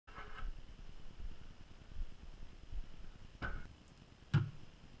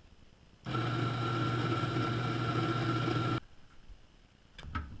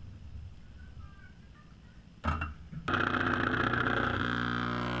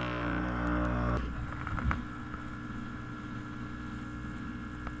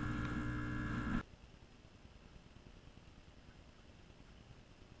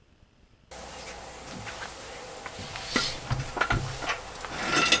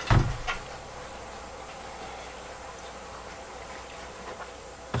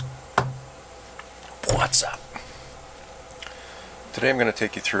Today I'm going to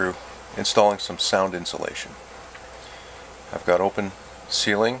take you through installing some sound insulation. I've got open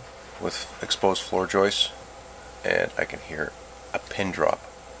ceiling with exposed floor joists, and I can hear a pin drop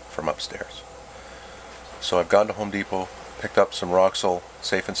from upstairs. So I've gone to Home Depot, picked up some Roxul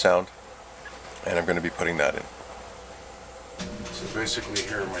Safe and Sound, and I'm going to be putting that in. So basically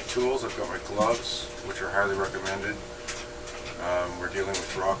here are my tools. I've got my gloves, which are highly recommended. We're dealing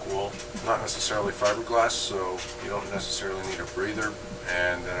with rock wool, not necessarily fiberglass, so you don't necessarily need a breather.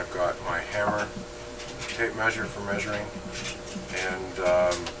 And then I've got my hammer, tape measure for measuring, and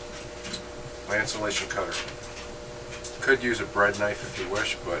my insulation cutter. Could use a bread knife if you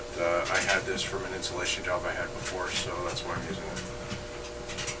wish, but I had this from an insulation job I had before, so that's why I'm using it.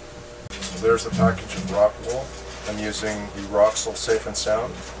 So there's the package of rock wool. I'm using the Roxul Safe and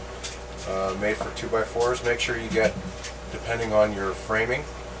Sound, made for 2x4s. Make sure you get, depending on your framing,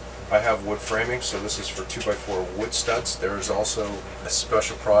 I have wood framing, so this is for 2x4 wood studs. There is also a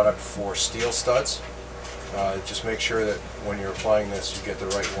special product for steel studs. Just make sure that when you're applying this, you get the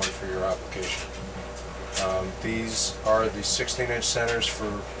right one for your application. These are the 16-inch centers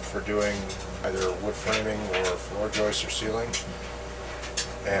for doing either wood framing or floor joists or ceiling.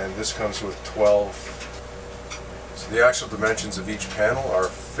 And this comes with 12. So the actual dimensions of each panel are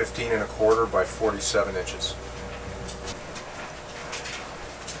 15¼ by 47 inches.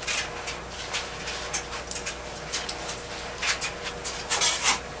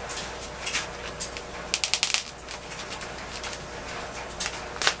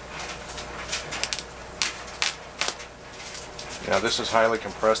 Now this is highly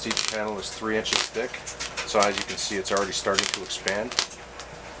compressed. Each panel is 3 inches thick, so as you can see it's already starting to expand.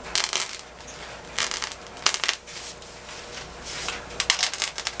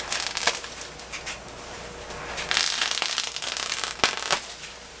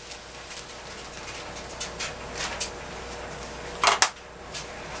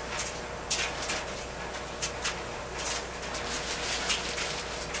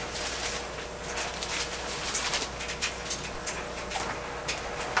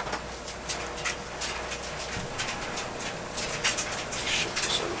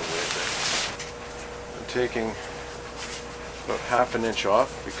 Taking about ½ inch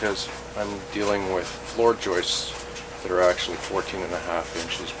off because I'm dealing with floor joists that are actually 14½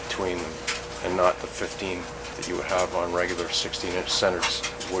 inches between them, and not the 15 that you would have on regular 16-inch centered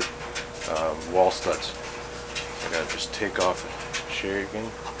wood wall studs. I gotta just take off a shaving,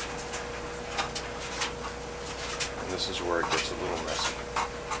 and this is where it gets a little messy.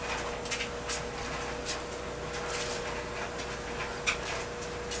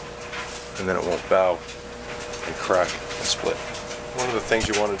 And then it won't bow and crack and split. One of the things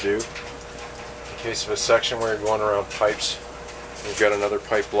you want to do in case of a section where you're going around pipes and you've got another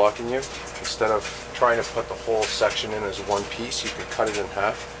pipe blocking you, instead of trying to put the whole section in as one piece, you can cut it in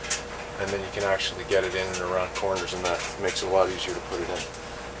half, and then you can actually get it in and around corners, and that makes it a lot easier to put it in.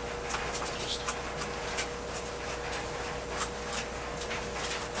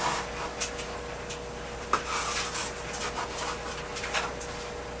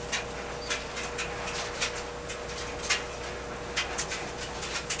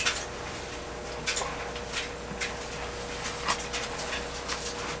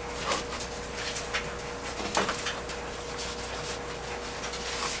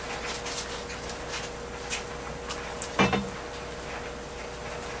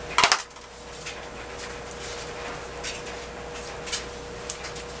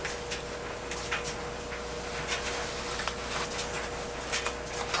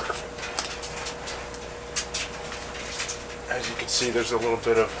 As you can see, there's a little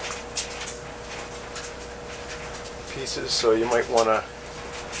bit of pieces, so you might want to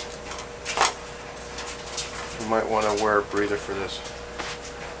wear a breather for this,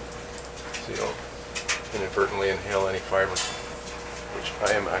 so you don't inadvertently inhale any fibers, which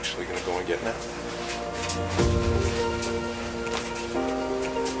I am actually going to go and get now.